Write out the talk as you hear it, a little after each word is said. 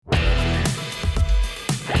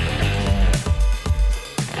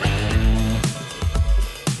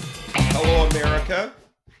America.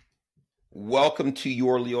 Welcome to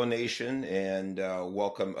your Leo Nation, and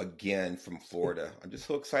welcome again from Florida. I'm just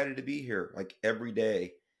so excited to be here. Like every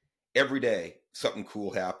day, something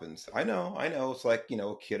cool happens. I know. It's like,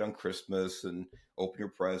 a kid on Christmas and open your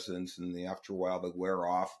presents, and then after a while they wear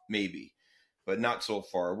off, maybe, but not so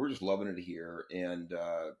far. We're just loving it here, and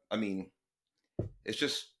it's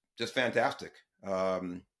just fantastic.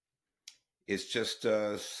 It's just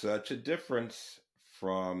such a difference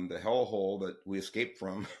from the hellhole that we escaped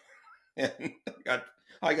from. And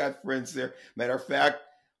I got friends there. Matter of fact,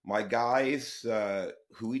 my guys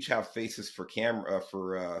who each have faces for camera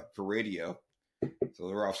for radio, so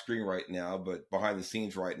they're off screen right now, but behind the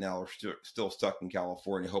scenes right now are still stuck in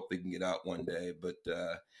California. Hope they can get out one day, but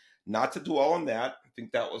not to dwell on that. I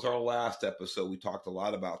think that was our last episode. We talked a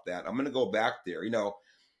lot about that. I'm going to go back there.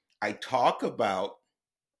 I talk about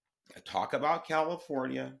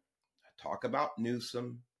California. I talk about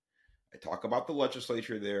Newsom. I talk about the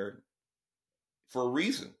legislature there for a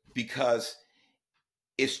reason, because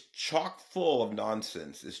it's chock full of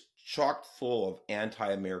nonsense. It's chock full of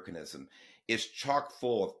anti-Americanism. It's chock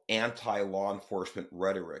full of anti-law enforcement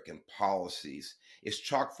rhetoric and policies. It's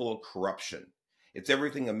chock full of corruption. It's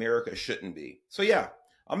everything America shouldn't be. So yeah,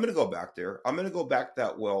 I'm going to go back there. I'm going to go back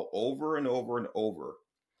that well over and over and over.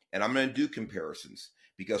 And I'm going to do comparisons,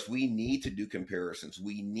 because we need to do comparisons.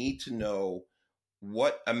 We need to know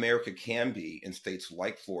what America can be in states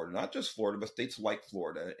like Florida, not just Florida, but states like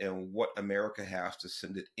Florida, and what America has to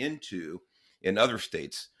send it into in other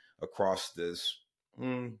states across this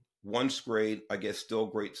once great, I guess still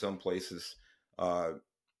great some places,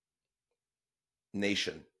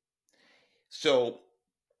 nation. So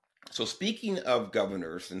speaking of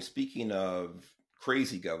governors and speaking of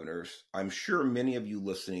crazy governors, I'm sure many of you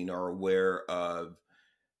listening are aware of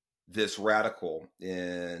this radical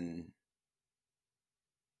in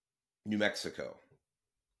New Mexico.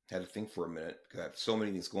 Had to think for a minute because I have so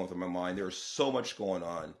many things going through my mind. There's so much going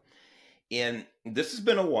on. And this has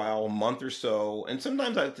been a while, a month or so. And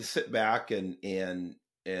sometimes I have to sit back and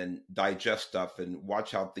digest stuff and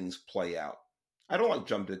watch how things play out. I don't like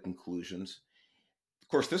jump to conclusions. Of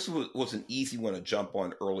course, this was an easy one to jump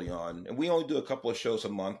on early on. And we only do a couple of shows a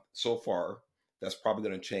month so far. That's probably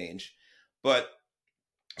going to change. But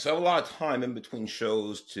so I have a lot of time in between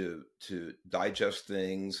shows to digest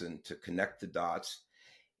things and to connect the dots.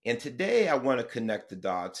 And today I want to connect the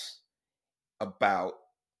dots about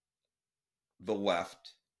the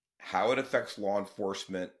left, how it affects law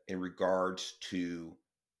enforcement in regards to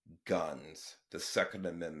guns, the Second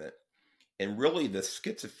Amendment, and really the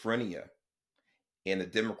schizophrenia in the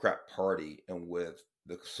Democrat Party and with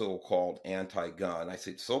the so-called anti-gun. I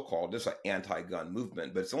say so-called, this is an anti-gun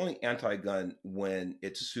movement, but it's only anti-gun when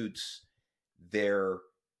it suits their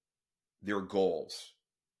goals,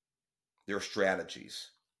 their strategies.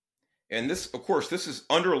 And this, of course, this is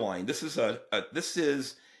underlying. This is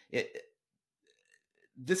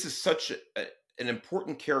such an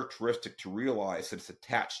important characteristic to realize that it's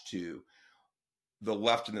attached to the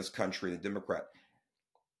left in this country, the Democrat.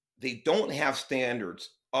 They don't have standards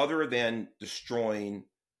other than destroying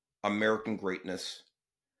American greatness,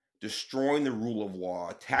 destroying the rule of law,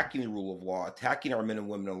 attacking the rule of law, attacking our men and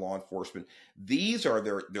women in law enforcement. These are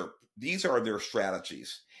their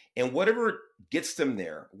strategies. And whatever gets them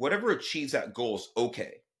there, whatever achieves that goal is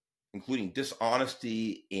okay, including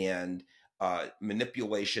dishonesty and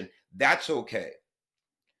manipulation. That's okay.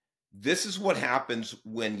 This is what happens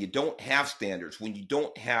when you don't have standards, when you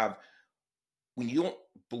don't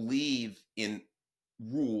believe in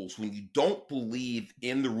rules, when you don't believe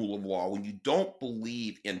in the rule of law, when you don't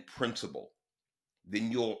believe in principle, then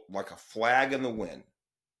you'll, like a flag in the wind,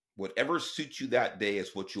 whatever suits you that day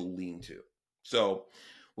is what you'll lean to. So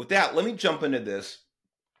with that, let me jump into this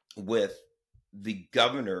with the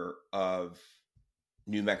governor of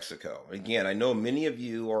New Mexico. Again, I know many of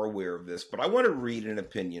you are aware of this, but I want to read an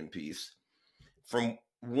opinion piece from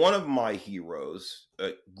one of my heroes,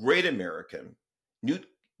 a great American, Newt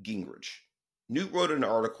Gingrich. Newt wrote an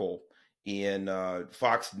article in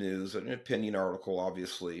Fox News, an opinion article,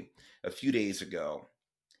 obviously, a few days ago.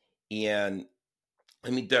 And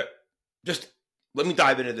let me dive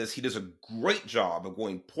into this. He does a great job of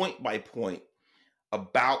going point by point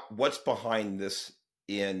about what's behind this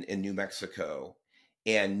in New Mexico.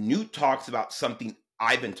 And Newt talks about something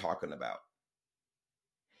I've been talking about.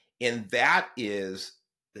 And that is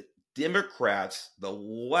that Democrats, the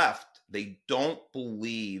left, they don't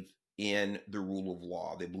believe in the rule of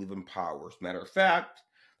law. They believe in power. As a matter of fact,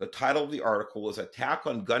 the title of the article is Attack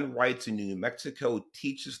on Gun Rights in New Mexico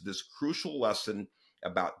Teaches This Crucial Lesson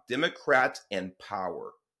About Democrats and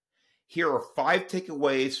Power. Here are 5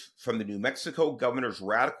 takeaways from the New Mexico governor's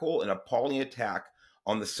radical and appalling attack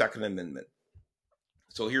on the Second Amendment.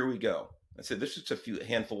 So here we go. I said this just a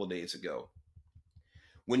handful of days ago.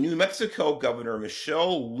 When New Mexico Governor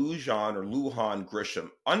Michelle Lujan Grisham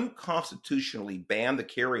unconstitutionally banned the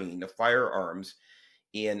carrying of firearms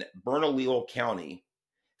in Bernalillo County,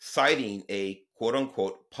 citing a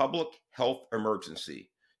quote-unquote public health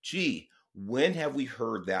emergency. Gee, when have we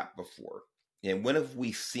heard that before? And when have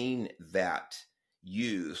we seen that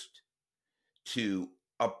used to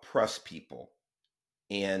oppress people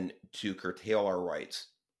and to curtail our rights?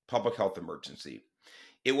 Public health emergency.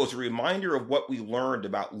 It was a reminder of what we learned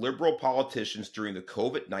about liberal politicians during the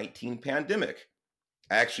COVID-19 pandemic.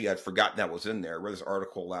 I actually had forgotten that was in there. I read this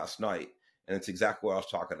article last night, and it's exactly what I was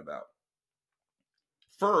talking about.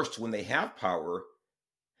 First, when they have power,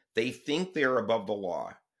 they think they are above the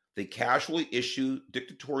law. They casually issue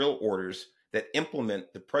dictatorial orders that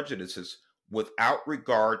implement the prejudices without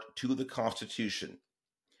regard to the Constitution.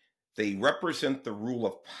 They represent the rule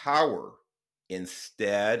of power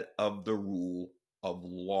instead of the rule of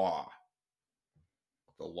law.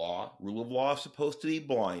 The rule of law is supposed to be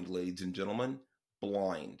blind, ladies and gentlemen.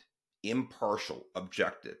 Blind, impartial,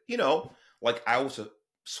 objective. Like I was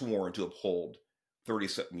sworn to uphold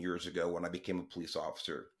 30-something years ago when I became a police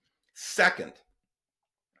officer. Second,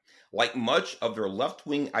 like much of their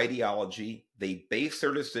left-wing ideology, they base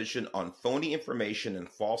their decision on phony information and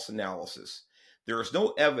false analysis. There is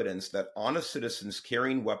no evidence that honest citizens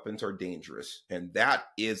carrying weapons are dangerous, and that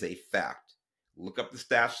is a fact. Look up the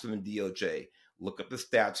stats from the DOJ. Look up the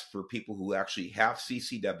stats for people who actually have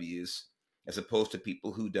CCWs as opposed to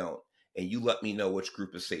people who don't, and you let me know which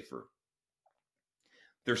group is safer.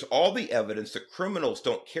 There's all the evidence that criminals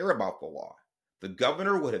don't care about the law. The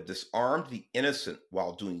governor would have disarmed the innocent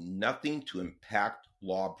while doing nothing to impact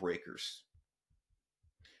lawbreakers.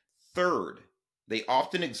 Third, they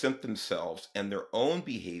often exempt themselves and their own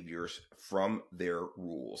behaviors from their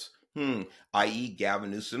rules. I.e. Gavin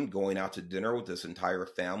Newsom going out to dinner with his entire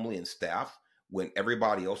family and staff when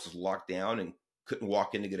everybody else is locked down and couldn't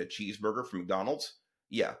walk in to get a cheeseburger from McDonald's.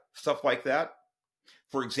 Yeah, stuff like that.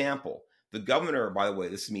 For example, the governor, by the way,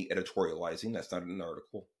 this is me editorializing. That's not an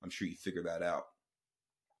article. I'm sure you figured that out.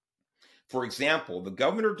 For example, the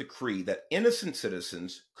governor decreed that innocent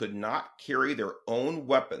citizens could not carry their own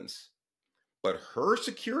weapons, but her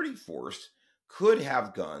security force could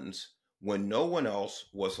have guns when no one else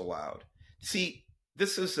was allowed. See,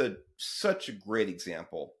 this is such a great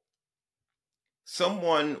example.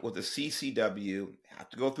 Someone with a CCW have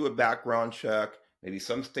to go through a background check. Maybe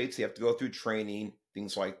some states they have to go through training,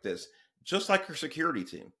 things like this, just like her security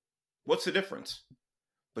team. What's the difference?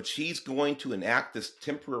 But she's going to enact this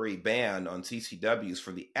temporary ban on CCWs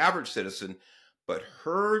for the average citizen, but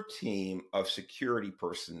her team of security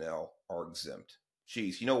personnel are exempt.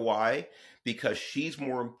 Geez, you know why? Because she's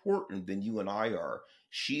more important than you and I are.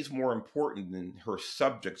 She's more important than her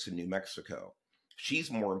subjects in New Mexico. She's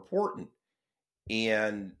more important.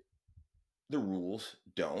 And the rules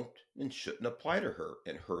don't and shouldn't apply to her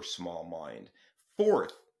in her small mind.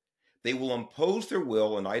 Fourth, they will impose their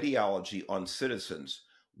will and ideology on citizens,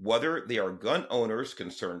 whether they are gun owners,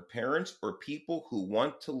 concerned parents, or people who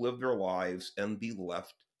want to live their lives and be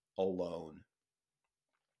left alone.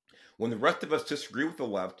 When the rest of us disagree with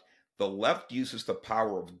the left uses the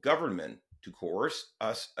power of government to coerce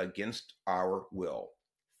us against our will.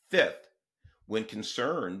 Fifth, when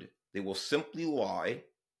concerned, they will simply lie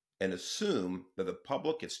and assume that the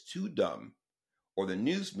public is too dumb or the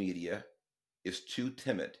news media is too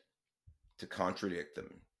timid to contradict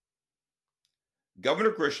them.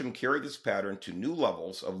 Governor Grisham carried this pattern to new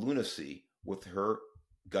levels of lunacy with her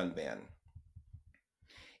gun ban.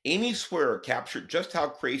 Amy Swearer captured just how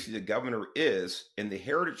crazy the governor is in the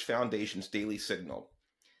Heritage Foundation's Daily Signal.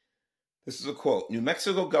 This is a quote. New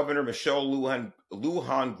Mexico Governor Michelle Lujan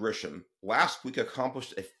Grisham last week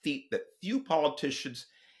accomplished a feat that few politicians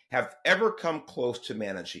have ever come close to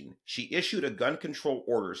managing. She issued a gun control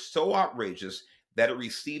order so outrageous that it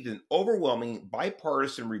received an overwhelming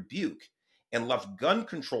bipartisan rebuke and left gun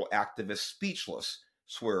control activists speechless,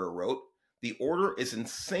 Swearer wrote. The order is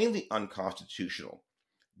insanely unconstitutional.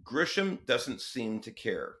 Grisham doesn't seem to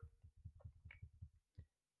care.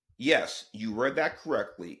 Yes, you read that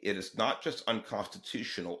correctly. It is not just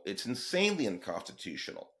unconstitutional, it's insanely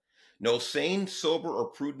unconstitutional. No sane, sober, or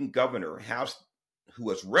prudent governor who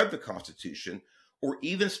has read the Constitution or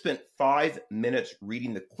even spent 5 minutes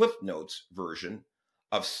reading the Cliff Notes version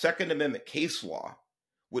of Second Amendment case law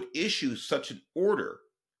would issue such an order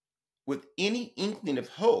with any inkling of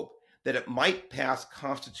hope that it might pass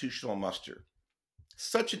constitutional muster.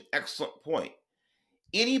 Such an excellent point.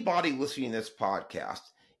 Anybody listening to this podcast,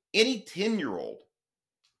 any 10-year-old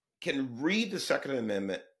can read the Second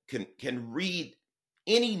Amendment, can read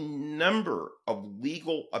any number of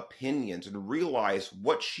legal opinions and realize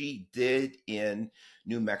what she did in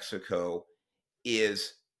New Mexico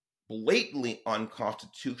is blatantly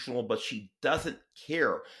unconstitutional, but she doesn't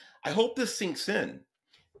care. I hope this sinks in.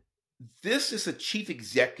 This is a chief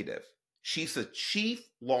executive. She's a chief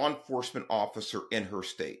law enforcement officer in her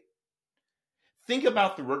state. Think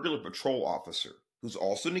about the regular patrol officer, who's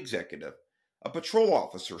also an executive, a patrol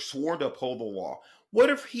officer sworn to uphold the law. What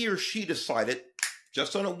if he or she decided,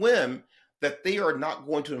 just on a whim, that they are not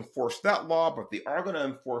going to enforce that law, but they are going to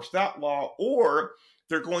enforce that law, or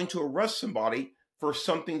they're going to arrest somebody for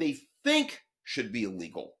something they think should be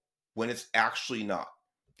illegal when it's actually not?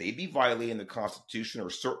 They'd be violating the Constitution or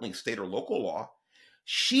certainly state or local law.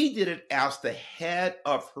 She did it as the head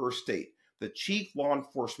of her state, the chief law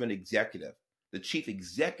enforcement executive, the chief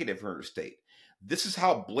executive of her state. This is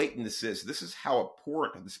how blatant this is. This is how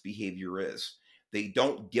abhorrent this behavior is. They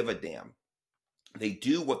don't give a damn. They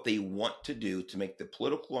do what they want to do to make the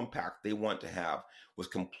political impact they want to have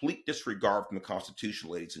with complete disregard from the Constitution,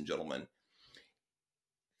 ladies and gentlemen.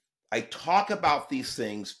 I talk about these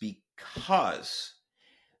things because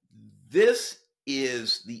this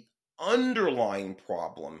is the underlying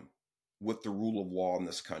problem with the rule of law in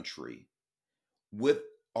this country, with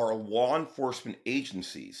our law enforcement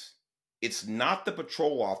agencies. It's not the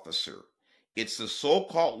patrol officer. It's the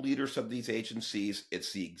so-called leaders of these agencies.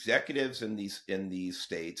 It's the executives in these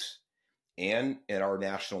states and at our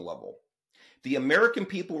national level. The American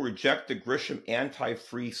people reject the Grisham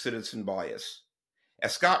anti-free citizen bias.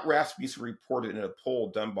 As Scott Rasmussen reported in a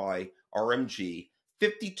poll done by RMG,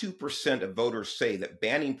 52% of voters say that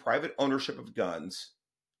banning private ownership of guns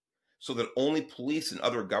so that only police and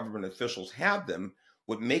other government officials have them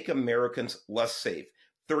would make Americans less safe.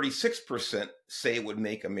 36% say it would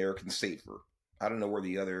make Americans safer. I don't know where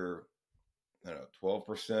the other,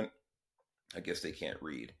 12%, I guess they can't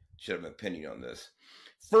read, should have an opinion on this.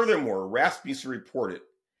 Furthermore, Rasmussen reported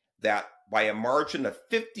that by a margin of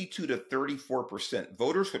 52 to 34%,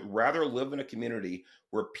 voters would rather live in a community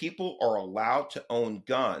where people are allowed to own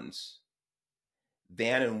guns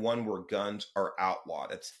than in one where guns are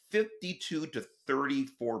outlawed. It's 52 to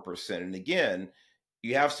 34%. And again,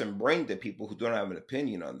 you have some brain dead people who don't have an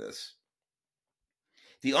opinion on this.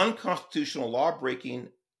 The unconstitutional law-breaking,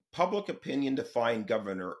 public opinion-defying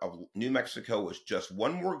governor of New Mexico is just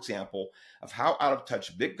one more example of how out of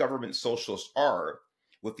touch big government socialists are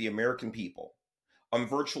with the American people. On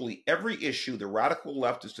virtually every issue, the radical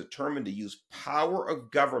left is determined to use power of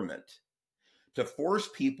government to force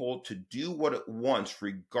people to do what it wants,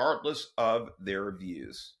 regardless of their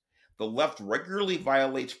views. The left regularly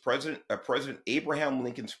violates President Abraham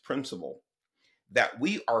Lincoln's principle that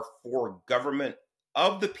we are for government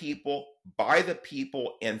of the people, by the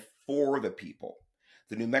people, and for the people.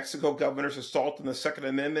 The New Mexico governor's assault on the Second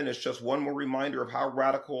Amendment is just one more reminder of how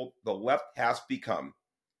radical the left has become.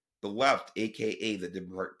 The left, aka the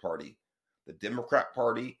Democratic Party. The Democrat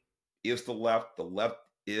Party is the left. The left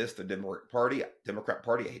is the Democrat Party.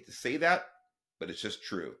 I hate to say that, but it's just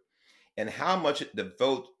true. And how much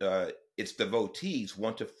its devotees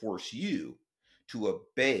want to force you to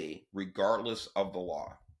obey regardless of the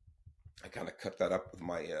law. I kind of cut that up with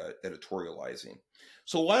my editorializing.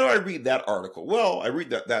 So why do I read that article? Well, I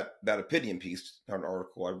read that opinion piece, not an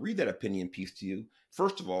article. I read that opinion piece to you.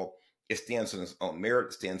 First of all, it stands on its own merit.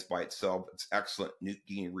 It stands by itself. It's excellent. Newt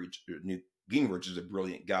Gingrich is a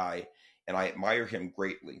brilliant guy, and I admire him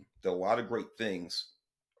greatly. Did a lot of great things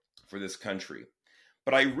for this country.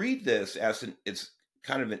 But I read this as it's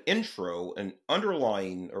kind of an intro, an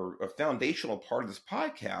underlying or a foundational part of this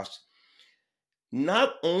podcast,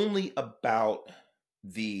 not only about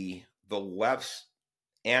the left's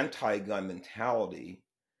anti-gun mentality,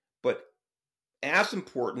 but as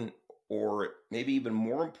important, or maybe even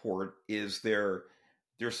more important, is their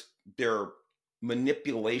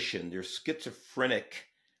manipulation, their schizophrenic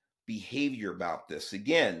behavior about this.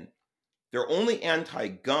 Again, they're only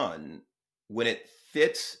anti-gun when it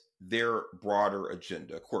fits their broader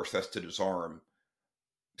agenda. Of course, that's to disarm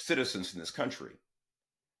citizens in this country.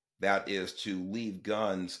 That is to leave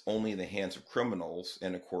guns only in the hands of criminals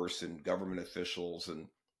and, of course, in government officials and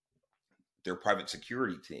their private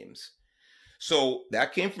security teams. So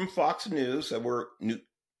that came from Fox News.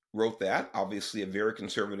 Wrote that, obviously a very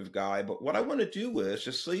conservative guy. But what I want to do is,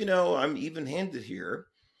 just so you know, I'm even-handed here.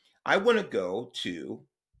 I want to go to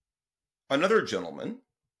another gentleman,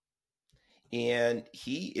 and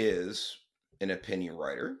he is an opinion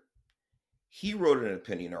writer. He wrote an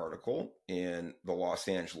opinion article in the Los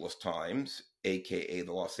Angeles Times aka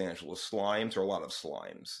the Los Angeles Slimes, or a lot of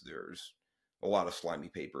slimes. There's a lot of slimy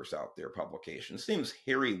papers out there, publications. His name is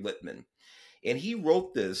Harry Litman. And he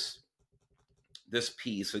wrote this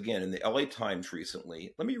piece, again, in the LA Times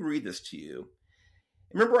recently. Let me read this to you.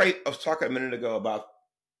 Remember I was talking a minute ago about,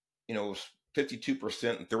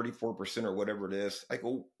 52% and 34% or whatever it is. I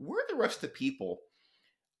go, where are the rest of the people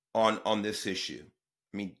on this issue?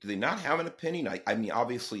 I mean, do they not have an opinion? I mean,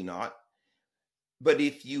 obviously not. But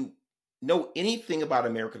if you know anything about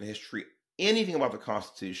American history, anything about the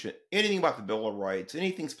Constitution, anything about the Bill of Rights,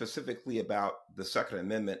 anything specifically about the Second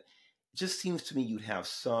Amendment, it just seems to me you'd have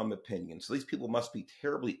some opinion. So these people must be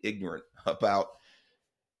terribly ignorant about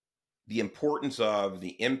the importance of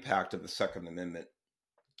the impact of the Second Amendment,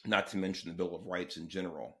 not to mention the Bill of Rights in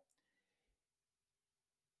general.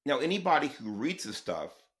 Now, anybody who reads this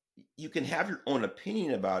stuff, you can have your own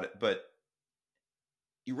opinion about it, but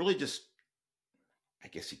you really just, I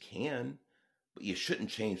guess you can, but you shouldn't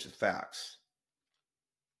change the facts.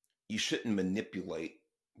 You shouldn't manipulate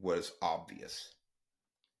what is obvious.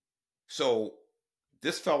 So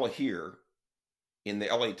this fellow here in the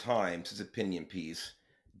LA Times, his opinion piece,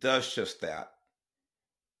 does just that.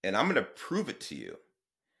 And I'm going to prove it to you.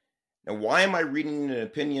 Now, why am I reading an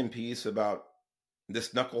opinion piece about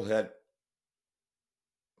this knucklehead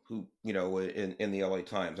who, in the LA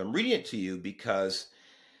Times? I'm reading it to you because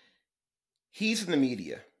he's in the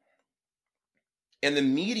media. And the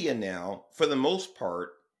media now, for the most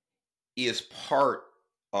part, is part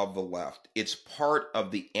of the left. It's part of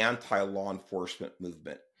the anti-law enforcement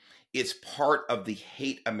movement. It's part of the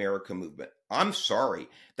hate America movement. I'm sorry.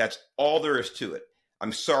 That's all there is to it.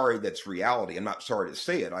 I'm sorry that's reality. I'm not sorry to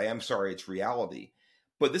say it. I am sorry it's reality.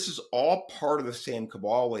 But this is all part of the same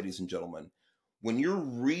cabal, ladies and gentlemen. When you're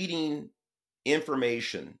reading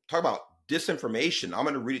information, talk about disinformation, I'm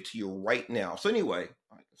going to read it to you right now. So anyway,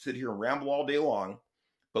 I can sit here and ramble all day long,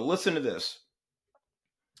 but listen to this.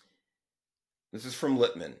 This is from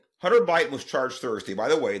Litman. Hunter Biden was charged Thursday. By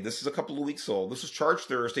the way, this is a couple of weeks old. This was charged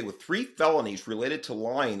Thursday with 3 felonies related to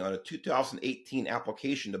lying on a 2018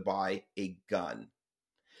 application to buy a gun.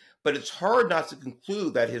 But it's hard not to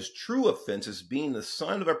conclude that his true offense is being the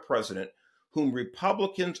son of a president whom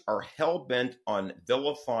Republicans are hell-bent on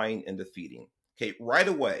vilifying and defeating. Okay, right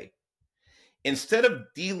away, instead of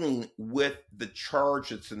dealing with the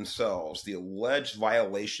charges themselves, the alleged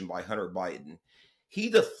violation by Hunter Biden, he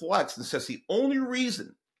deflects and says the only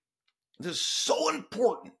reason this is so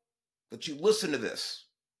important that you listen to this.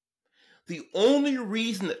 The only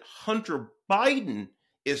reason that Hunter Biden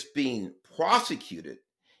is being prosecuted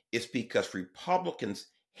is because Republicans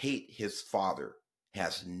hate his father.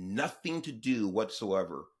 Has nothing to do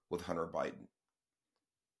whatsoever with Hunter Biden.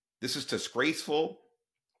 This is disgraceful.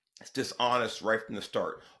 It's dishonest right from the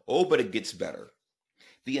start. Oh, but it gets better.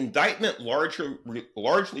 The indictment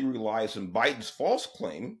largely relies on Biden's false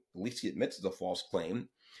claim, at least he admits it's a false claim,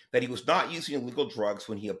 that he was not using illegal drugs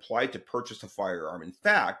when he applied to purchase a firearm. In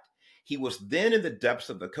fact, he was then in the depths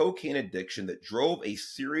of the cocaine addiction that drove a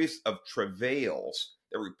series of travails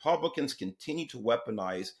that Republicans continue to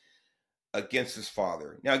weaponize against his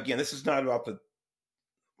father. Now, again, this is not about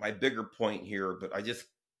my bigger point here, but I just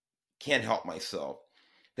can't help myself.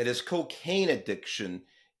 That his cocaine addiction,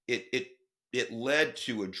 it led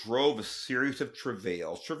to a series of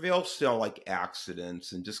travails. Travails sound like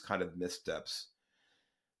accidents and just kind of missteps.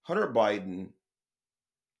 Hunter Biden,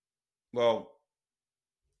 well,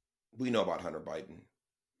 we know about Hunter Biden.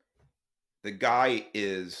 The guy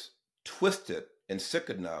is twisted and sick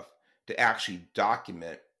enough to actually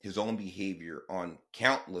document his own behavior on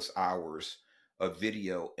countless hours of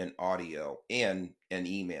video and audio and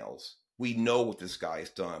emails. We know what this guy has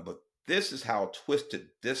done, but this is how twisted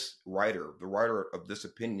this writer, the writer of this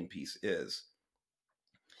opinion piece, is.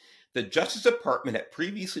 The Justice Department had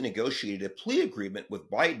previously negotiated a plea agreement with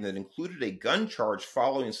Biden that included a gun charge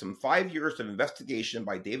following some 5 years of investigation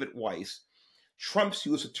by David Weiss, Trump's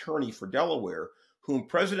U.S. attorney for Delaware, whom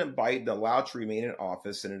President Biden allowed to remain in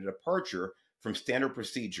office in a departure from standard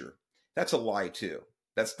procedure. That's a lie, too.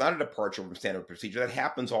 That's not a departure from standard procedure. That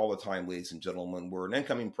happens all the time, ladies and gentlemen, where an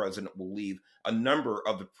incoming president will leave a number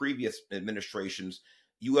of the previous administration's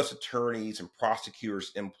U.S. attorneys and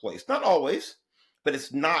prosecutors in place. Not always, but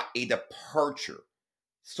it's not a departure.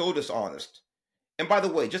 So dishonest. And by the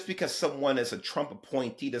way, just because someone is a Trump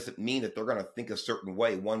appointee doesn't mean that they're going to think a certain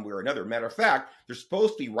way, one way or another. Matter of fact, they're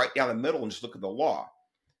supposed to be right down the middle and just look at the law.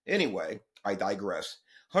 Anyway, I digress.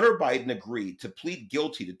 Hunter Biden agreed to plead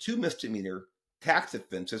guilty to 2 misdemeanor tax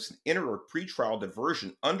offenses and enter a pretrial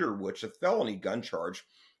diversion under which a felony gun charge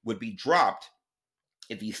would be dropped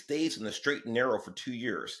if he stays in the straight and narrow for 2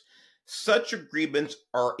 years. Such agreements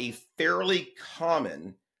are a fairly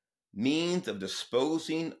common means of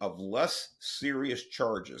disposing of less serious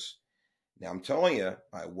charges. Now, I'm telling you,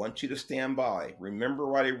 I want you to stand by. Remember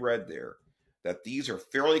what I read there, that these are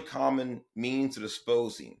fairly common means of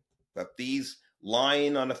disposing, that these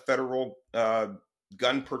lying on a federal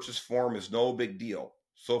gun purchase form is no big deal,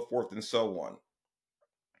 so forth and so on.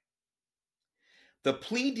 The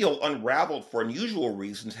plea deal unraveled for unusual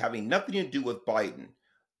reasons having nothing to do with Biden.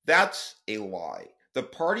 That's a lie. The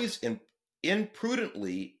parties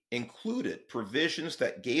imprudently included provisions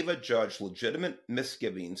that gave a judge legitimate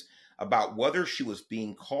misgivings about whether she was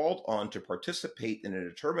being called on to participate in a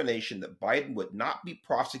determination that Biden would not be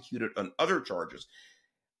prosecuted on other charges.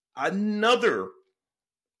 Another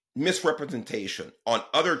misrepresentation on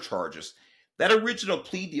other charges. That original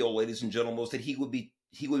plea deal, ladies and gentlemen, was that he would be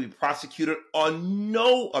prosecuted on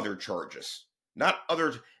no other charges,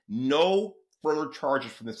 no further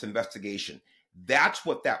charges from this investigation. That's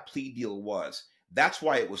what that plea deal was. That's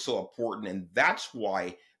why it was so important, and that's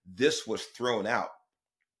why this was thrown out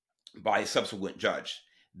by a subsequent judge.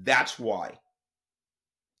 That's why.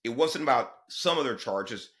 It wasn't about some other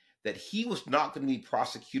charges, that he was not going to be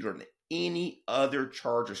prosecuted on any other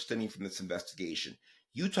charges stemming from this investigation.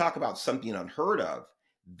 You talk about something unheard of,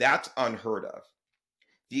 that's unheard of.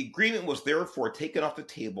 The agreement was therefore taken off the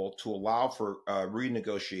table to allow for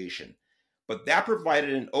renegotiation. But that provided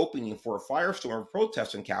an opening for a firestorm of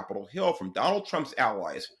protest on Capitol Hill from Donald Trump's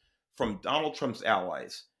allies.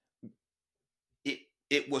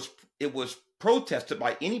 It was protested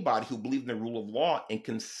by anybody who believed in the rule of law and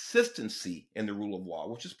consistency in the rule of law,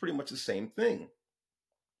 which is pretty much the same thing.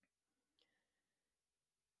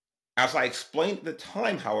 As I explained at the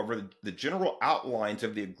time, however, the general outlines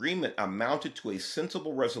of the agreement amounted to a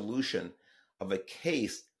sensible resolution of a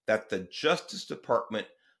case that the Justice Department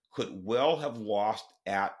could well have lost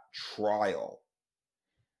at trial.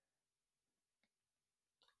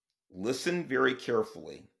 Listen very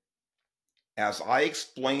carefully. As I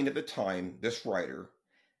explained at the time, this writer,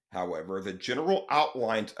 however, the general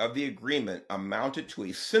outlines of the agreement amounted to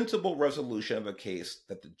a sensible resolution of a case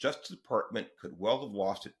that the Justice Department could well have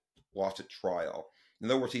lost at trial.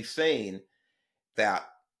 In other words, he's saying that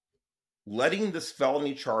letting this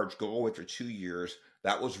felony charge go away for 2 years,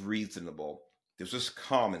 that was reasonable. This was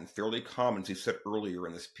common, fairly common, as he said earlier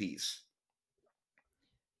in this piece.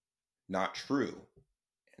 Not true.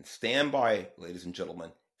 And stand by, ladies and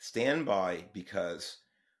gentlemen. Stand by, because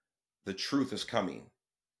the truth is coming.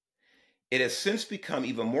 It has since become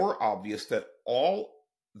even more obvious that all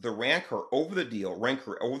the rancor over the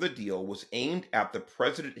deal was aimed at the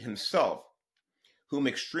president himself, whom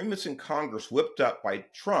extremists in Congress whipped up by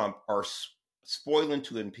Trump are spoiling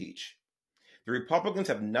to impeach. The Republicans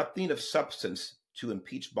have nothing of substance to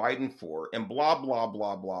impeach Biden for, and blah, blah,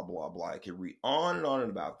 blah, blah, blah, blah. I can read on and on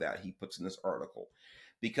about that, he puts in this article,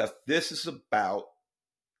 because this is about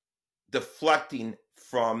deflecting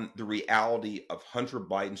from the reality of Hunter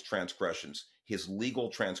Biden's transgressions, his legal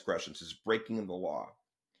transgressions, his breaking of the law.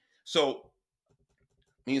 So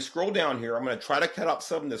when you scroll down here, I'm going to try to cut out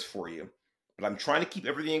some of this for you, but I'm trying to keep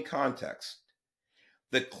everything in context.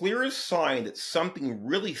 The clearest sign that something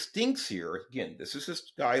really stinks here, again, this is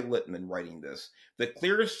this guy Littman writing this, the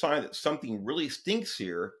clearest sign that something really stinks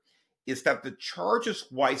here is that the charges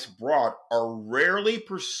Weiss brought are rarely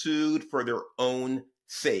pursued for their own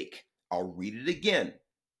sake. I'll read it again.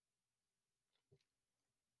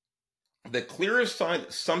 The clearest sign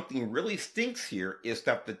that something really stinks here is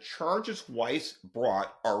that the charges Weiss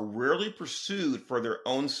brought are rarely pursued for their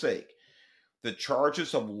own sake. The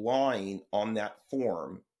charges of lying on that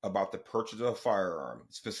form about the purchase of a firearm,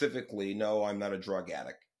 specifically, no, I'm not a drug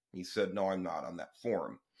addict. He said, no, I'm not on that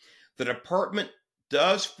form. The department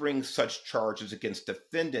does bring such charges against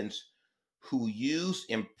defendants who use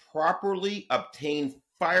improperly obtained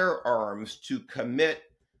firearms to commit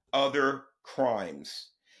other crimes.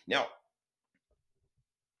 Now,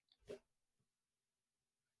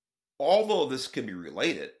 although this can be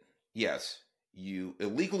related, yes, you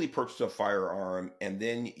illegally purchase a firearm and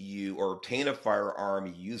then or obtain a firearm,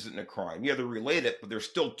 you use it in a crime. Yeah, they're related, but they're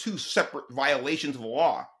still two separate violations of the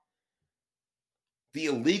law. The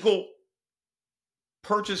illegal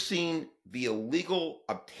purchasing, the illegal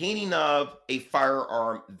obtaining of a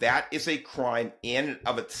firearm, that is a crime in and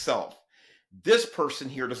of itself. This person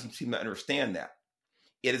here doesn't seem to understand that.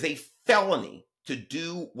 It is a felony to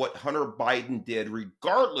do what Hunter Biden did,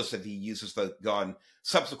 regardless if he uses the gun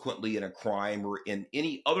subsequently in a crime or in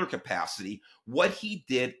any other capacity. What he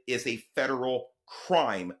did is a federal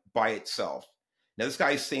crime by itself. Now, this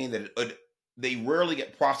guy is saying that they rarely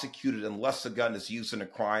get prosecuted unless the gun is used in a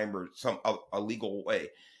crime or some illegal way.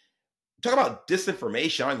 talk about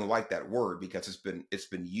disinformation. I don't even like that word because it's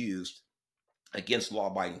been used against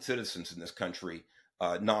law-abiding citizens in this country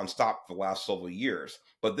nonstop for the last several years.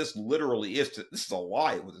 But this literally this is a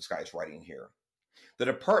lie what this guy's writing here. The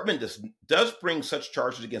department does bring such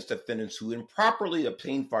charges against defendants who improperly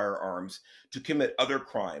obtain firearms to commit other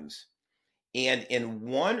crimes. And in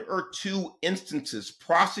one or two instances,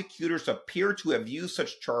 prosecutors appear to have used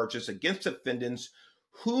such charges against defendants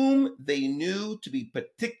whom they knew to be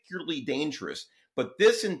particularly dangerous. But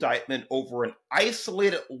this indictment over an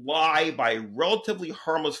isolated lie by a relatively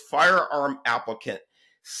harmless firearm applicant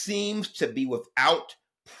seems to be without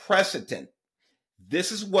precedent.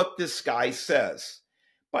 This is what this guy says.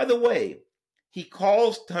 By the way, he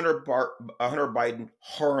calls Hunter Biden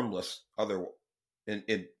harmless.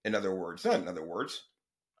 In other words, not in other words.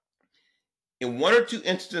 In one or two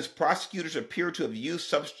instances, prosecutors appear to have used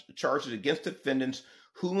such charges against defendants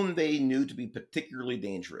whom they knew to be particularly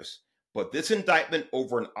dangerous. But this indictment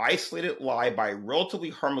over an isolated lie by a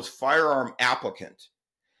relatively harmless firearm applicant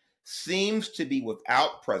seems to be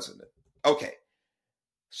without precedent. Okay,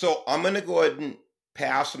 so I'm going to go ahead and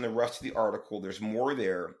pass on the rest of the article. There's more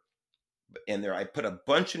there. And there, I put a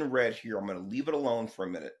bunch in red here. I'm going to leave it alone for a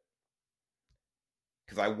minute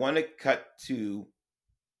because I want to cut to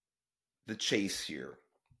the chase here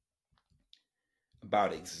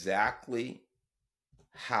about exactly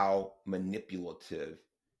how manipulative,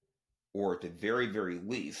 or at the very, very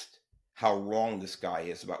least, how wrong this guy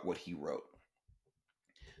is about what he wrote.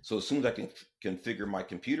 So as soon as I can configure my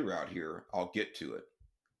computer out here, I'll get to it.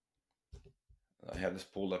 I have this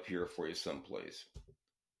pulled up here for you someplace.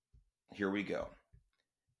 Here we go.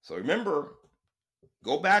 So remember,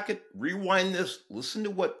 go back and rewind this. Listen to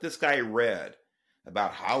what this guy read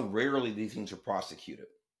about how rarely these things are prosecuted.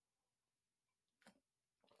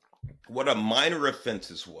 What a minor offense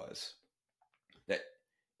this was. That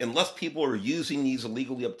unless people are using these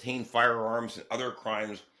illegally obtained firearms and other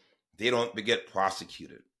crimes, they don't get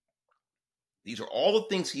prosecuted. These are all the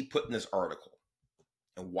things he put in this article.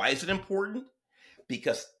 And why is it important?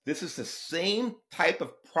 Because this is the same type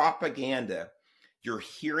of propaganda you're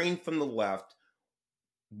hearing from the left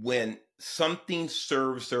when something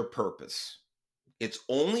serves their purpose. It's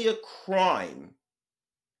only a crime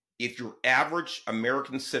if your average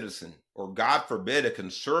American citizen, or God forbid a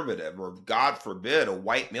conservative, or God forbid a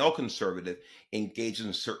white male conservative, engages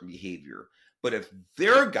in certain behavior. But if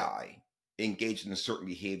their guy engaged in certain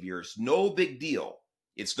behavior, it's no big deal.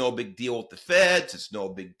 It's no big deal with the feds. It's no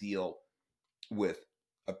big deal with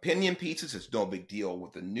opinion pieces. It's no big deal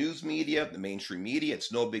with the news media, the mainstream media.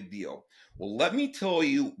 It's no big deal. Well, let me tell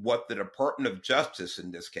you what the Department of Justice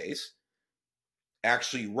in this case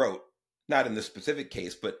actually wrote. Not in this specific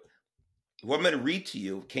case, but what I'm going to read to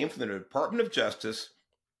you came from the Department of Justice,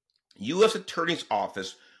 U.S. Attorney's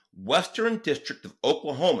Office, Western District of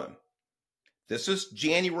Oklahoma. This is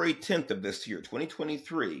January 10th of this year,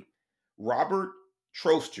 2023. Robert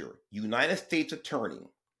Troster, United States Attorney.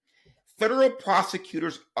 Federal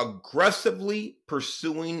prosecutors aggressively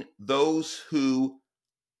pursuing those who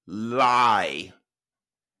lie.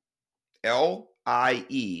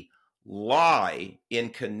 L-I-E, lie in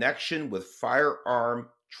connection with firearm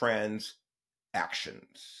transactions.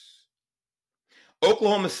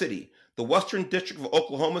 Oklahoma City. The Western District of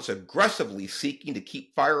Oklahoma is aggressively seeking to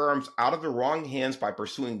keep firearms out of the wrong hands by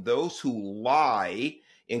pursuing those who lie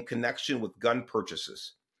in connection with gun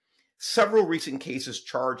purchases. Several recent cases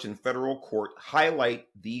charged in federal court highlight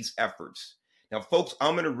these efforts. Now, folks,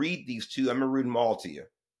 I'm going to read these two. I'm going to read them all to you.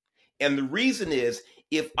 And the reason is,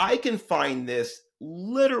 if I can find this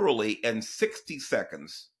literally in 60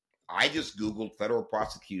 seconds, I just Googled federal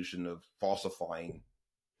prosecution of falsifying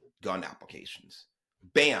gun applications.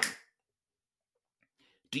 Bam.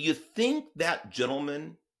 Do you think that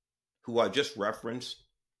gentleman who I just referenced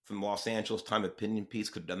from Los Angeles Times opinion piece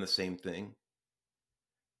could have done the same thing?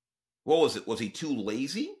 What was it? Was he too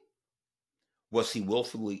lazy? Was he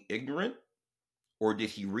willfully ignorant? Or did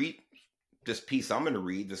he read this piece I'm going to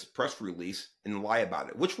read, this press release, and lie about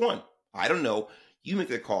it? Which one? I don't know. You make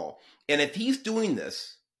the call. And if he's doing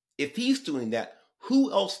this, if he's doing that,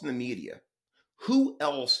 who else in the media? Who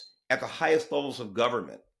else at the highest levels of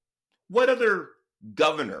government? What other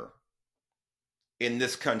governor in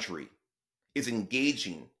this country is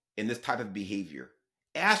engaging in this type of behavior?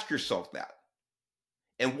 Ask yourself that.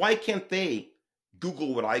 And why can't they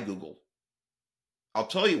Google what I Googled? I'll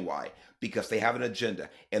tell you why. Because they have an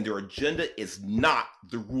agenda. And their agenda is not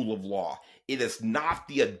the rule of law. It is not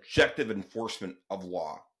the objective enforcement of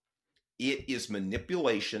law. It is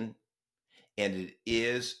manipulation, and it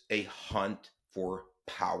is a hunt for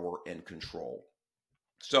power and control.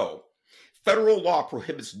 So, Federal law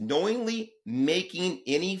prohibits knowingly making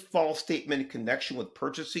any false statement in connection with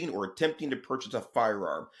purchasing or attempting to purchase a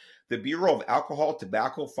firearm. The Bureau of Alcohol,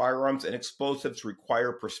 Tobacco, Firearms, and Explosives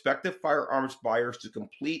require prospective firearms buyers to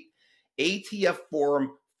complete ATF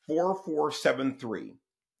Form 4473.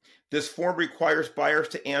 This form requires buyers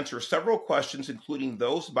to answer several questions, including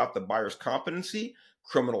those about the buyer's competency,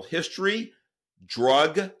 criminal history,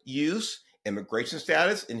 drug use, immigration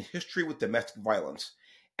status, and history with domestic violence.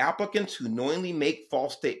 Applicants who knowingly make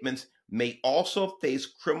false statements may also face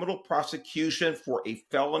criminal prosecution for a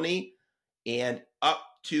felony and up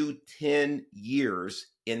to 10 years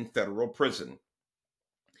in federal prison.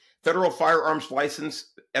 Federal firearms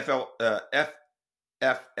license FFLs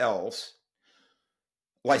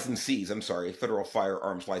federal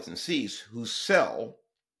firearms licensees who sell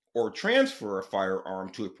or transfer a firearm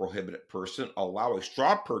to a prohibited person, allow a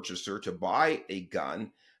straw purchaser to buy a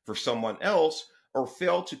gun for someone else, or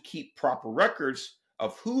fail to keep proper records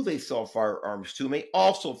of who they sell firearms to may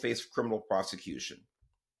also face criminal prosecution.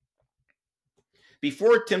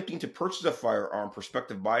 Before attempting to purchase a firearm,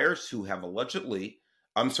 prospective buyers who have eligibility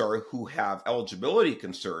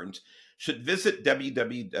concerns should visit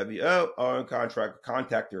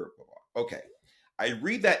contact their. Okay, I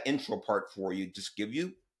read that intro part for you, just give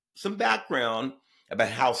you some background about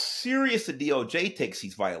how serious the DOJ takes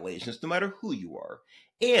these violations, no matter who you are,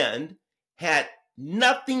 and had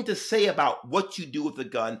nothing to say about what you do with the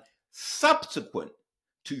gun subsequent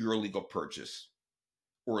to your illegal purchase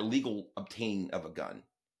or illegal obtaining of a gun.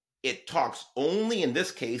 It talks only in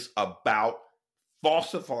this case about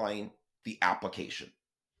falsifying the application.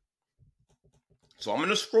 So I'm going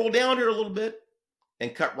to scroll down here a little bit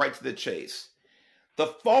and cut right to the chase. The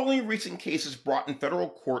following recent cases brought in federal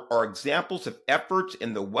court are examples of efforts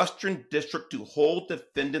in the Western District to hold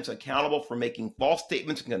defendants accountable for making false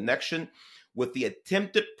statements in connection with the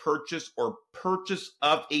attempted purchase or purchase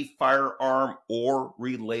of a firearm or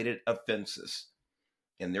related offenses.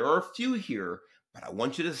 And there are a few here, but I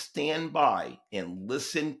want you to stand by and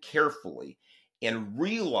listen carefully and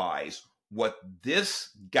realize what this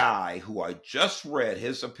guy who I just read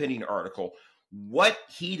his opinion article, what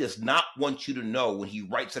he does not want you to know when he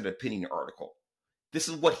writes an opinion article. This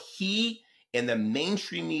is what he and the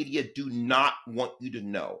mainstream media do not want you to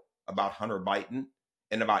know about Hunter Biden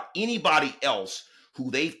and about anybody else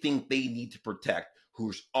who they think they need to protect,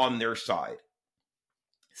 who's on their side.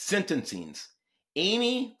 Sentencings.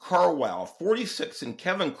 Amy Carwile, 46, and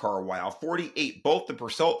Kevin Carwile, 48, both in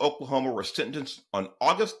Purcell, Oklahoma, were sentenced on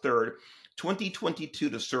August 3rd, 2022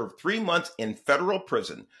 to serve 3 months in federal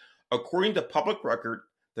prison. According to public record,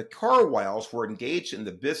 the Carwiles were engaged in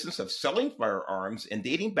the business of selling firearms, and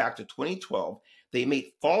dating back to 2012, they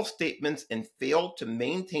made false statements and failed to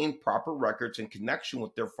maintain proper records in connection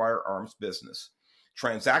with their firearms business.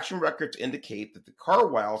 Transaction records indicate that the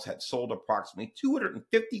Carwiles had sold approximately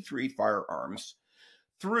 253 firearms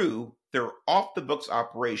through their off-the-books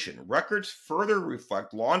operation. Records further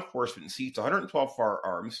reflect law enforcement seized 112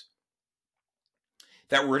 firearms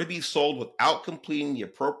that were to be sold without completing the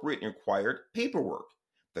appropriate and required paperwork.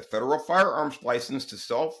 The federal firearms license to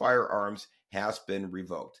sell firearms has been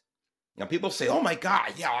revoked. Now, people say, oh my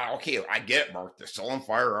God, yeah, okay, I get it, Mark. They're selling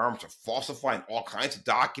firearms, they're falsifying all kinds of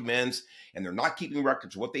documents, and they're not keeping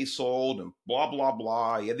records of what they sold, and blah, blah,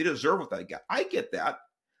 blah. Yeah, they deserve what they got. I get that,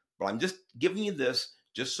 but I'm just giving you this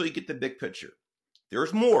just so you get the big picture.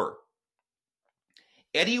 There's more.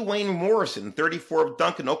 Eddie Wayne Morrison, 34, of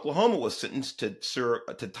Duncan, Oklahoma, was sentenced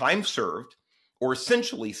to time served, or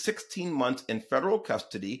essentially 16 months in federal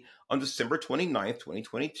custody on December 29th,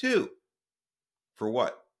 2022. For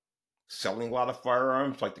what? Selling a lot of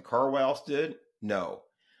firearms like the Carwiles did? No.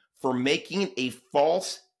 For making a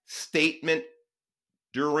false statement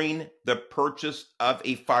during the purchase of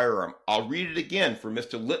a firearm. I'll read it again for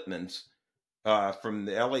Mr. Littman's, from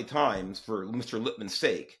the LA Times, for Mr. Littman's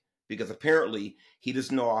sake, because apparently he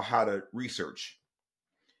doesn't know how to research.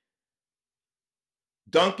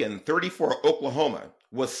 Duncan, 34, Oklahoma,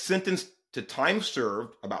 was sentenced to time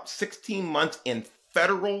served, about 16 months in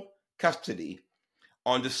federal custody,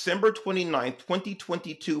 on December 29,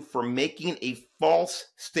 2022, for making a false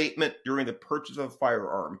statement during the purchase of a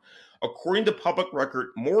firearm. According to public record,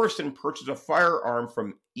 Morrison purchased a firearm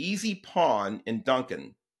from Easy Pawn in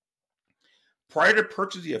Duncan. Prior to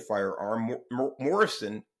purchasing a firearm,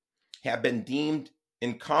 Morrison had been deemed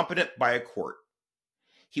incompetent by a court.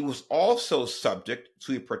 He was also subject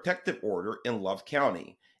to a protective order in Love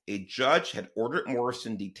County. A judge had ordered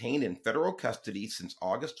Morrison detained in federal custody since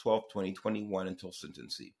August 12, 2021 until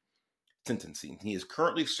sentencing. He is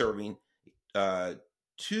currently serving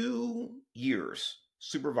 2 years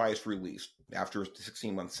supervised release after a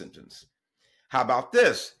 16-month sentence. How about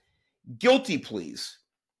this? Guilty pleas.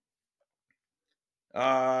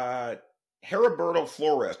 Heriberto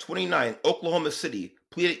Flores, 29, Oklahoma City,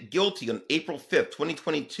 pleaded guilty on April 5th,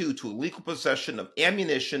 2022 to illegal possession of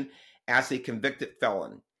ammunition as a convicted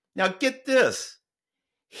felon. Now get this.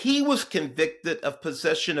 He was convicted of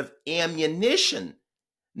possession of ammunition,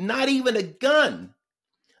 not even a gun.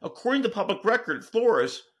 According to public record,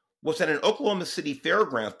 Flores was at an Oklahoma City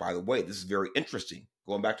fairgrounds. By the way, this is very interesting.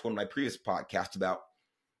 Going back to one of my previous podcasts about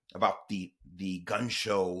the gun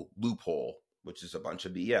show loophole, which is a bunch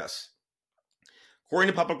of BS. According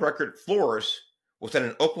to public record, Flores was at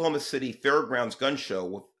an Oklahoma City fairgrounds gun show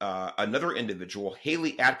with another individual,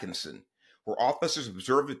 Haley Atkinson, where officers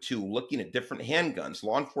observed the two looking at different handguns.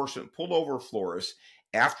 Law enforcement pulled over Flores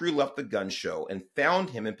after he left the gun show and found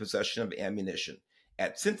him in possession of ammunition.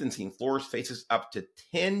 At sentencing, Flores faces up to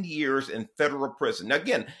 10 years in federal prison. Now,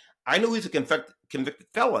 again, I know he's a convicted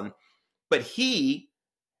felon, but he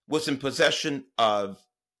was in possession of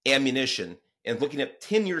ammunition and looking at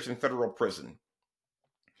 10 years in federal prison.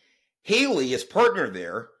 Haley, his partner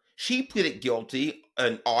there, she pleaded guilty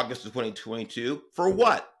in August of 2022 for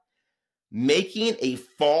what? Making a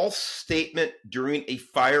false statement during a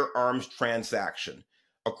firearms transaction.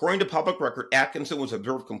 According to public record, Atkinson was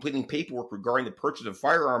observed completing paperwork regarding the purchase of a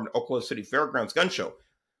firearm at Oklahoma City Fairgrounds gun show.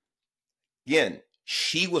 Again,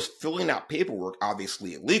 she was filling out paperwork,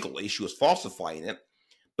 obviously illegally. She was falsifying it.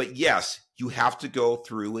 But yes, you have to go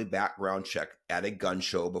through a background check at a gun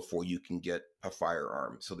show before you can get a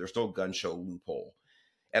firearm. So there's no gun show loophole.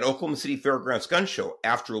 At Oklahoma City Fairgrounds gun show,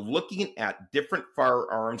 after looking at different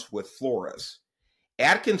firearms with Flores,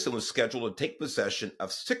 Atkinson was scheduled to take possession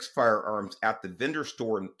of 6 firearms at the vendor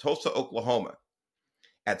store in Tulsa, Oklahoma.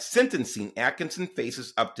 At sentencing, Atkinson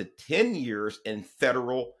faces up to 10 years in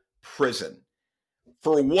federal prison.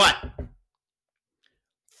 For what?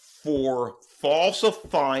 For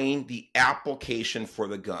falsifying the application for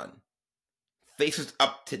the gun. Faces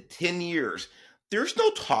up to 10 years. There's no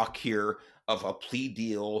talk here of a plea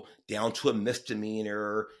deal down to a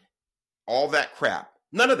misdemeanor, all that crap.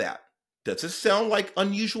 None of that. Does this sound like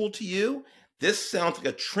unusual to you? This sounds like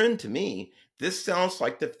a trend to me. This sounds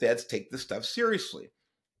like the feds take this stuff seriously.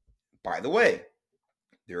 By the way,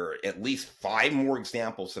 there are at least 5 more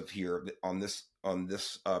examples of here on this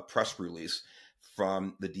press release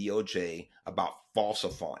from the DOJ about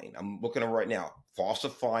falsifying. I'm looking at it right now.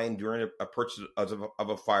 Falsifying during a purchase of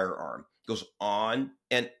a firearm. It goes on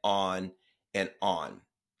and on and on.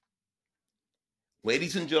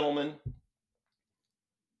 Ladies and gentlemen,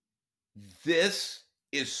 this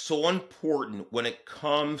is so important when it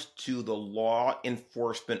comes to the law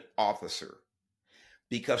enforcement officer,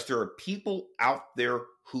 because there are people out there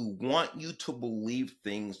who want you to believe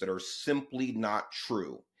things that are simply not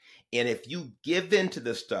true. And if you give in to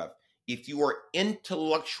this stuff, if you are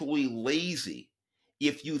intellectually lazy,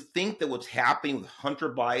 if you think that what's happening with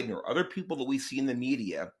Hunter Biden or other people that we see in the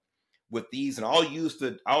media with these, and I'll use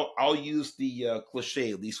the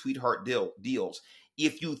cliche, these sweetheart deals.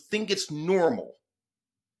 If you think it's normal,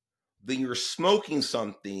 then you're smoking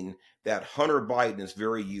something that Hunter Biden is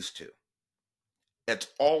very used to. That's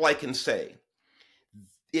all I can say.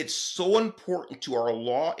 It's so important to our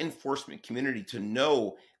law enforcement community to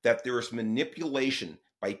know that there is manipulation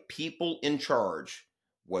by people in charge,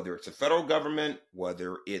 whether it's the federal government,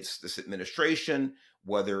 whether it's this administration,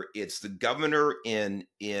 whether it's the governor in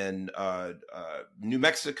New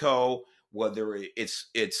Mexico, whether it's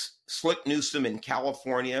Slick Newsom in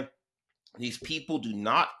California. These people do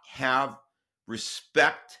not have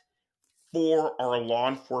respect for our law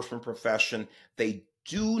enforcement profession. They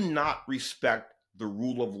do not respect the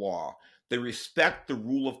rule of law. They respect the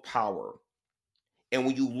rule of power. And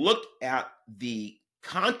when you look at the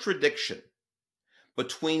contradiction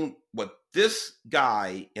between what this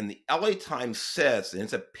guy in the LA Times says in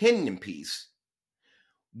his opinion piece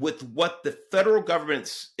with what the federal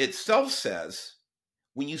government itself says,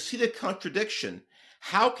 when you see the contradiction,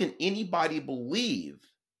 how can anybody believe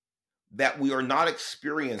that we are not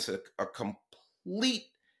experiencing a complete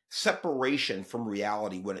separation from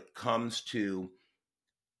reality when it comes to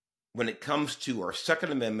our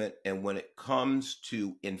Second Amendment and when it comes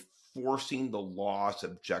to enforcing the laws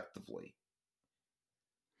objectively?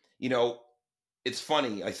 You know, it's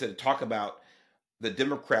funny. I said talk about the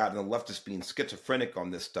Democrat and the leftists being schizophrenic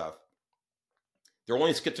on this stuff. They're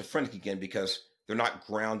only schizophrenic again because they're not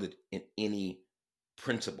grounded in any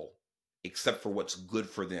principle except for what's good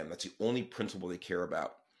for them. That's the only principle they care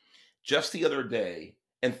about. Just the other day,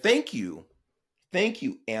 and thank you,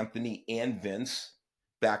 Anthony and Vince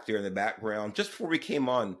back there in the background. Just before we came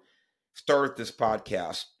on, started this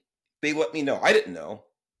podcast, they let me know. I didn't know.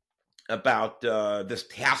 about this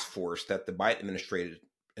task force that the Biden administration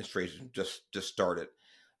just started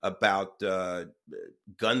about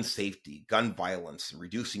gun safety, gun violence, and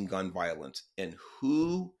reducing gun violence. And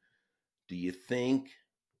who do you think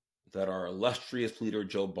that our illustrious leader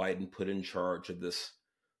Joe Biden put in charge of this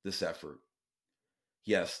effort?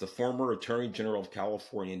 Yes, the former Attorney General of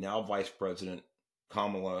California, now Vice President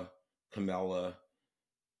Kamala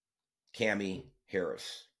Cami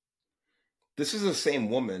Harris. This is the same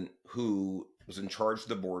woman who was in charge of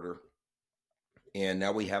the border, and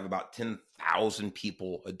now we have about 10,000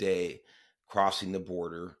 people a day crossing the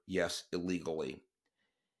border, yes, illegally.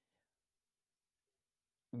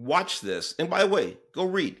 Watch this. And by the way,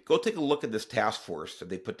 go take a look at this task force that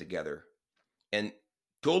they put together, and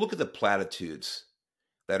go look at the platitudes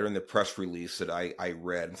that are in the press release that I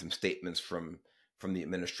read, and some statements from the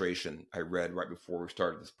administration I read right before we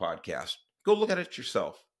started this podcast. Go look at it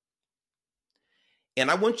yourself. And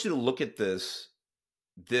I want you to look at this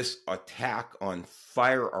attack on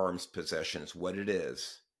firearms possession is what it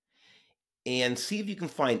is, and see if you can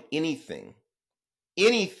find anything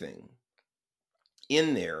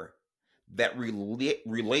in there that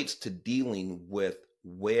relates to dealing with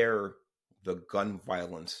where the gun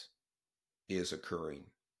violence is occurring.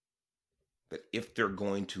 But if they're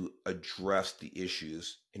going to address the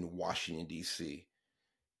issues in Washington, D.C.,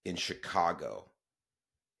 in Chicago,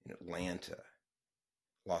 in Atlanta,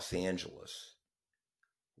 Los Angeles,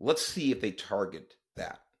 let's see if they target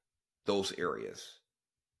those areas.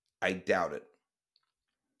 I doubt it.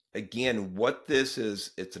 Again, what this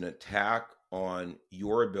is, it's an attack on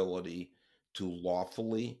your ability to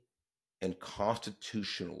lawfully and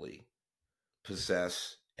constitutionally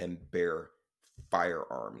possess and bear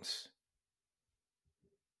firearms.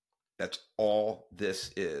 That's all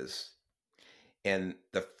this is. And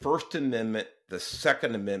the First Amendment, the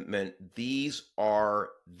Second Amendment, these are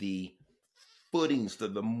the footings, the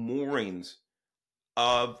moorings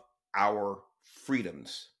of our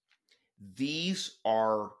freedoms. These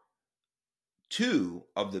are two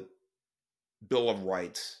of the Bill of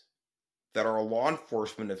Rights that our law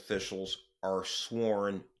enforcement officials are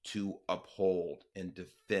sworn to uphold and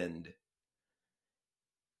defend.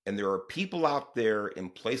 And there are people out there in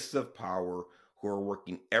places of power who are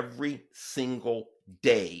working every single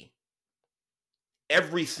day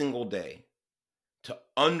to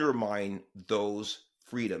undermine those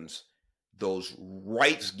freedoms, those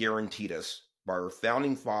rights guaranteed us by our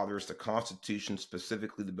founding fathers, the Constitution,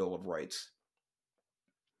 specifically the Bill of Rights.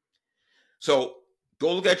 So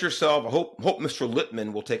go look at yourself. I hope Mr.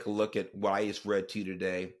 Littman will take a look at what I just read to you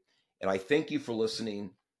today. And I thank you for listening.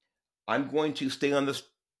 I'm going to stay on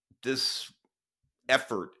this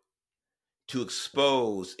effort to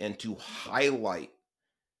expose and to highlight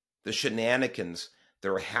the shenanigans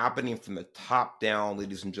that are happening from the top down,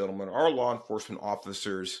 ladies and gentlemen. Our law enforcement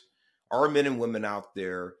officers, our men and women out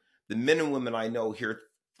there, the men and women I know here,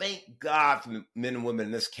 thank God for the men and women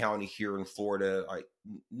in this county here in Florida. I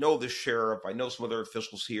know the sheriff. I know some other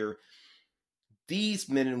officials here. These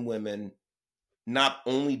men and women, not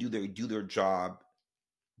only do they do their job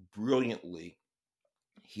brilliantly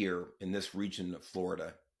here in this region of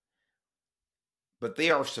Florida, but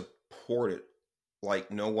they are supported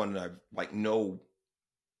like no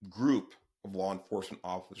group of law enforcement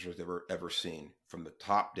officers ever seen, from the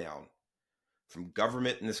top down, from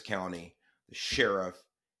government in this county, the sheriff,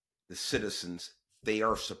 the citizens. They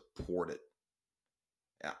are supported.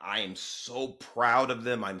 I am so proud of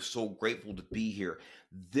them. I'm so grateful to be here.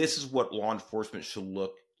 This is what law enforcement should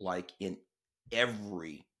look like in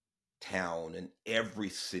every town, in every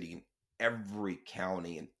city, in every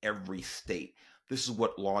county, in every state. This is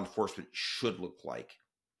what law enforcement should look like.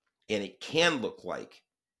 And it can look like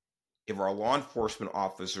if our law enforcement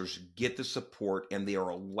officers get the support and they are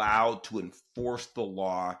allowed to enforce the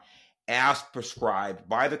law as prescribed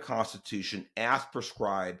by the Constitution, as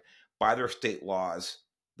prescribed by their state laws,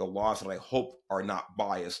 the laws that I hope are not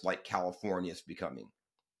biased like California is becoming.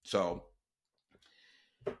 So,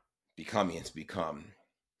 it's become.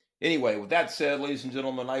 Anyway, with that said, ladies and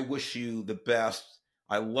gentlemen, I wish you the best.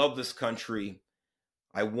 I love this country.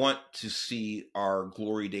 I want to see our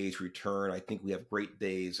glory days return. I think we have great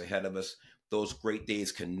days ahead of us. Those great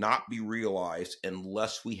days cannot be realized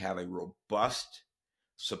unless we have a robust,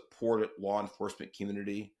 supported law enforcement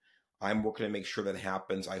community. I'm working to make sure that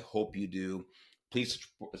happens. I hope you do. Please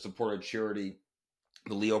support our charity.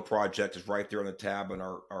 The Leo Project is right there on the tab on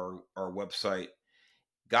our website.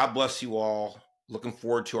 God bless you all. Looking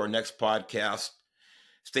forward to our next podcast.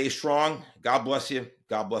 Stay strong. God bless you.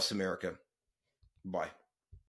 God bless America. Bye.